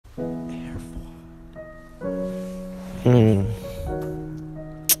Mm.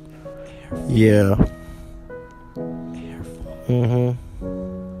 Yeah. Mm-hmm.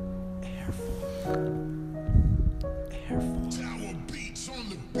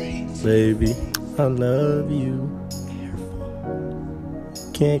 Baby, I love you.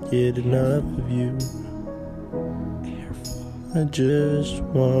 Can't get enough of you. I just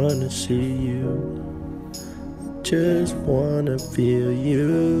wanna see you. Just wanna feel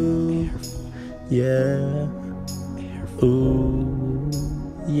you. Yeah. Ooh.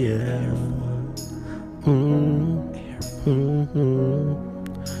 Yeah.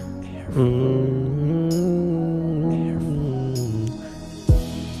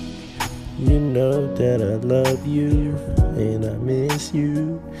 You know that I love you, and I miss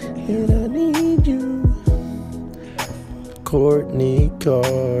you, and I need you. Kourtney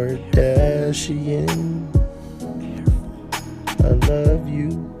Kardashian, I love you.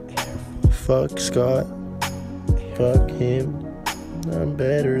 Fuck Scott, fuck him. I'm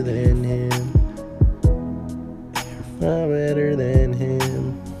better than him. I'm better than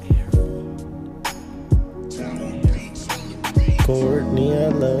him. Kourtney, I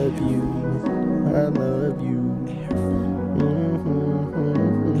love you. I love you.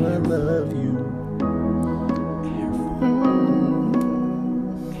 I love you.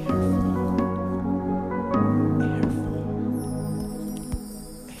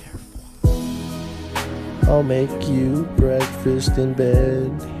 I'll make you breakfast in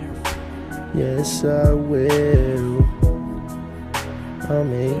bed. Yes, I will. I'll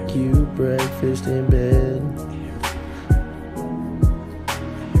make you breakfast in bed.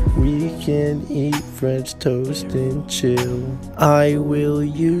 We can eat French toast and chill. I will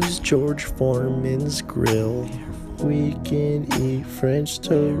use George Foreman's grill. We can eat French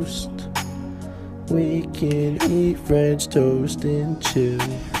toast. We can eat French toast and chill.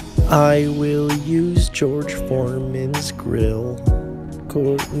 I will use George Foreman's grill.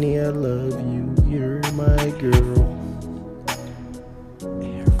 Kourtney, I love you, you're my girl.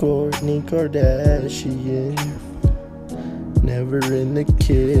 Kourtney Kardashian, never in the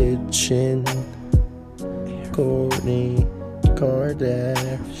kitchen. Kourtney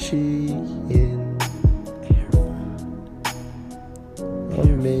Kardashian, I'll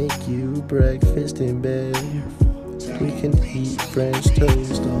make you breakfast in bed. We can eat French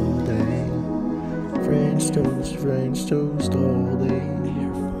toast all day. French toast all day.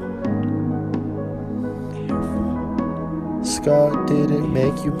 Scott didn't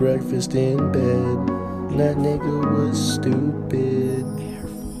make you breakfast in bed. That nigga was stupid.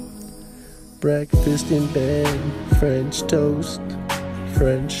 Breakfast in bed, French toast.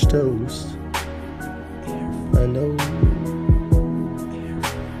 I know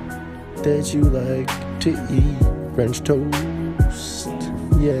that you like to eat French toast.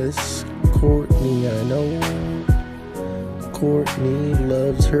 Yes, Kourtney, I know. Kourtney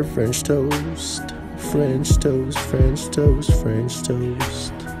loves her French toast. French toast.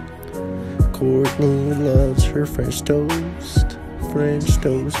 Kourtney loves her French toast. French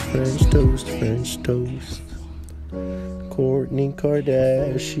toast. Kourtney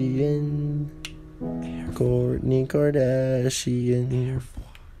Kardashian.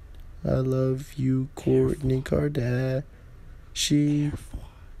 I love you, Kourtney Kardashian.